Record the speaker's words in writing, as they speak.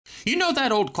You know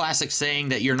that old classic saying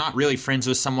that you're not really friends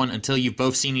with someone until you've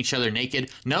both seen each other naked?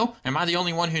 No? Am I the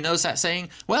only one who knows that saying?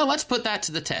 Well, let's put that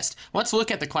to the test. Let's look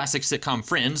at the classic sitcom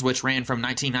Friends, which ran from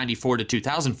 1994 to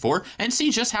 2004, and see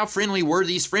just how friendly were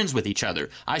these friends with each other.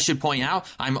 I should point out,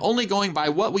 I'm only going by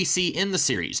what we see in the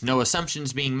series. No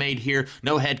assumptions being made here,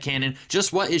 no headcanon,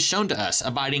 just what is shown to us,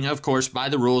 abiding, of course, by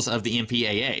the rules of the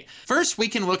MPAA. First, we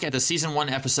can look at the season 1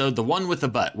 episode, The One with the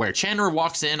Butt, where Chandler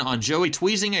walks in on Joey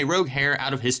tweezing a rogue hair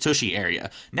out of his tushy area.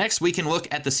 Next, we can look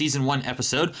at the season 1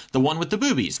 episode, The One with the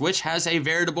Boobies, which has a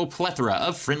veritable plethora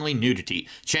of friendly nudity.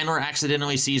 Chandler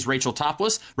accidentally sees Rachel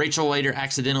topless, Rachel later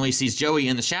accidentally sees Joey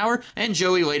in the shower, and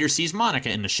Joey later sees Monica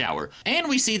in the shower. And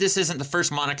we see this isn't the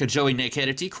first Monica-Joey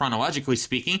nakedity, chronologically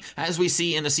speaking, as we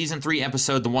see in the season 3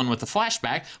 episode, The One with the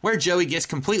Flashback, where Joey gets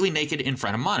completely naked in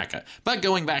front of Monica. But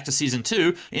going back to season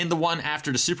 2, in the one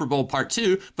after the Super Bowl Part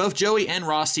 2, both Joey and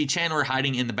Ross see Chandler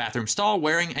hiding in the bathroom stall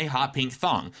wearing a hot pink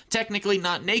thong. Technically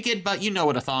not naked, but you know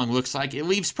what a thong looks like. It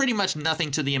leaves pretty much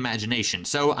nothing to the imagination,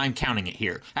 so I'm counting it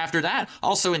here. After that,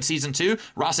 also in season 2,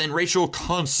 Ross and Rachel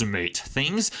consummate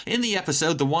things in the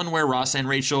episode, the one where Ross and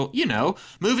Rachel, you know.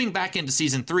 Moving back into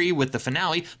season 3 with the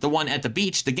finale, the one at the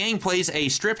beach, the gang plays a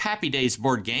strip Happy Days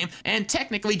board game, and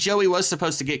technically Joey was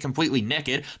supposed to get completely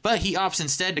naked, but he opts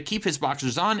instead to keep his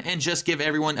boxers on and just give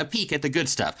everyone a peek at the good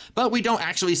stuff. But we don't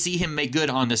actually see him make good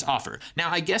on this offer. Now,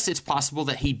 I guess it's possible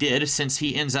that he did, since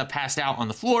he ends up passed out on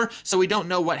the floor, so we don't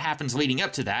know what happens leading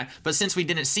up to that, but since we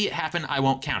didn't see it happen, I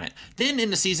won't count it. Then in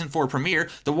the season 4 premiere,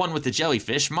 the one with the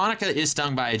jellyfish, Monica is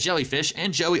stung by a jellyfish,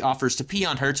 and Joey offers to pee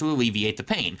on her to alleviate the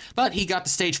pain. But he got the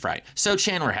stage fright, so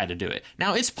Chandler had to do it.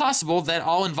 Now, it's possible that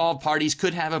all involved parties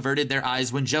could have averted their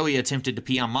eyes when Joey attempted to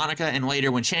pee on Monica, and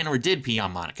later when Chandler did pee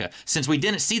on Monica. Since we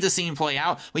didn't see the scene play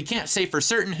out, we can't say for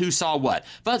certain who saw what.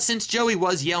 But since Joey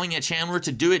was yelling at Chandler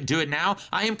to do it now,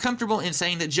 I am comfortable in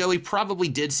saying that Joey probably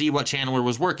did see what Chandler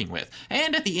was working with.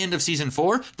 And at the end of season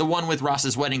 4, the one with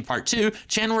Ross's wedding part 2,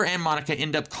 Chandler and Monica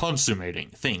end up consummating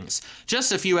things.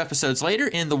 Just a few episodes later,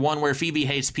 in the one where Phoebe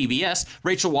hates PBS,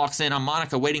 Rachel walks in on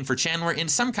Monica waiting for Chandler in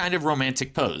some kind of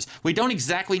romantic pose. We don't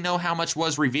exactly know how much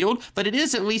was revealed, but it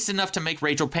is at least enough to make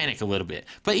Rachel panic a little bit.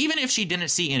 But even if she didn't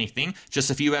see anything, just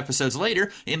a few episodes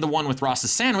later, in the one with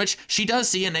Ross's sandwich, she does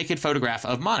see a naked photograph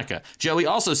of Monica. Joey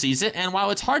also sees it, and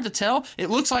while it's hard to tell, it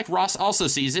looks like Ross also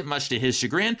sees it, much to his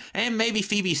chagrin, and maybe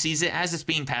Phoebe sees it as it's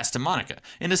being passed to Monica.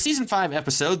 In the season 5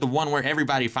 episode, the one where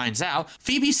everybody finds out,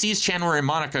 Phoebe sees Chandler and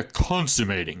Monica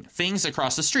consummating things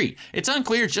across the street. It's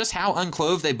unclear just how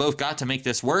unclothed they both got to make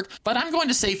this work, but I'm going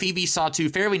to say Phoebe saw two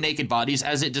fairly naked bodies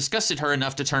as it disgusted her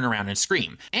enough to turn around and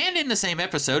scream. And in the same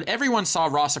episode, everyone saw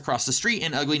Ross across the street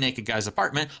in Ugly Naked Guy's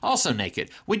apartment, also naked.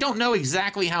 We don't know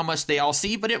exactly how much they all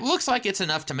see, but it looks like it's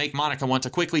enough to make Monica want to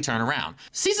quickly turn around.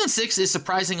 Season 6 is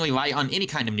surprisingly light on any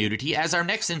kind of nudity, as our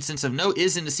next instance of note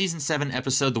is in the season 7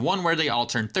 episode, the one where they all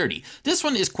turn 30. This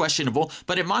one is questionable,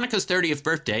 but at Monica's 30th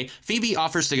birthday, Phoebe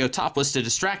offers to go topless to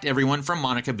distract everyone from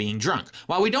Monica being drunk.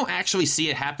 While we don't actually see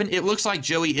it happen, it looks like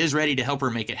Joey is ready to help her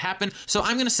make it happen, so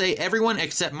I'm gonna say everyone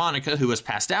except Monica, who was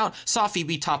passed out, saw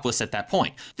Phoebe topless at that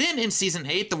point. Then in season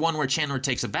 8, the one where Chandler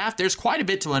takes a bath, there's quite a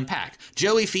bit to unpack.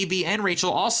 Joey, Phoebe, and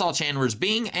Rachel all saw Chandler's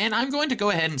being, and I'm going to go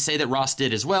ahead and say that Ross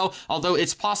did as well, although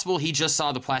it's possible he just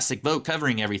saw the plastic boat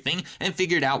covering everything and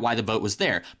figured out why the boat was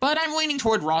there. But I'm leaning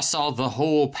toward Ross saw the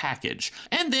whole package.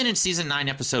 And then in season 9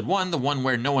 episode 1, the one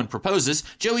where no one proposes,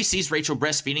 Joey sees Rachel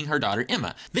breastfeeding her daughter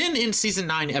Emma. Then in season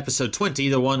 9 episode 20,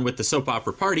 the one with the soap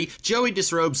opera party, Joey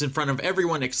disrobes in front of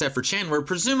everyone except for Chandler,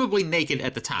 presumably naked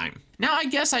at the time. Now I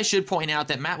guess I should point out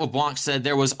that Matt LeBlanc said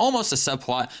there was almost a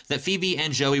subplot that Phoebe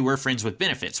and Joey were friends with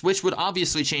benefits, which would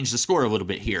obviously change the score a little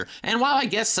bit here. And while I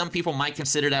guess some people might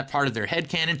consider that part of their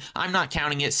headcanon, I'm not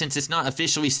counting it since it's not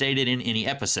officially stated in any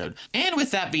episode. And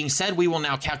with that being said, we will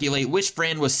now calculate which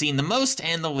friend was seen the most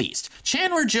and the least.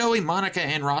 Chandler, Joey, Monica,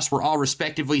 and Ross were all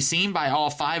respectively seen by all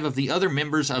 5 of the other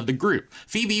members of the group.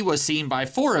 Phoebe was seen by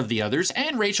 4 of the others,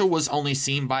 and Rachel was only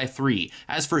seen by 3.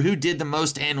 As for who did the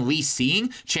most and least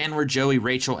seeing, Chandler, Joey,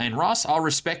 Rachel, and Ross all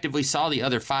respectively saw the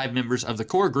other 5 members of the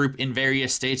core group in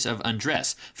various states of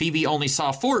undress. Phoebe only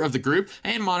saw 4 of the group,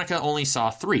 and Monica only saw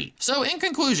 3. So in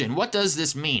conclusion, what does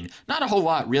this mean? Not a whole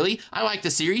lot, really. I like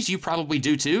the series, you probably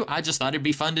do too. I just thought it'd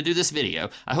be fun to do this video.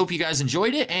 I hope you guys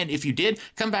enjoyed it, and if you did,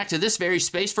 come back to this very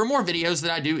space for more videos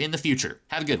that I do in the future.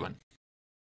 Have a good one.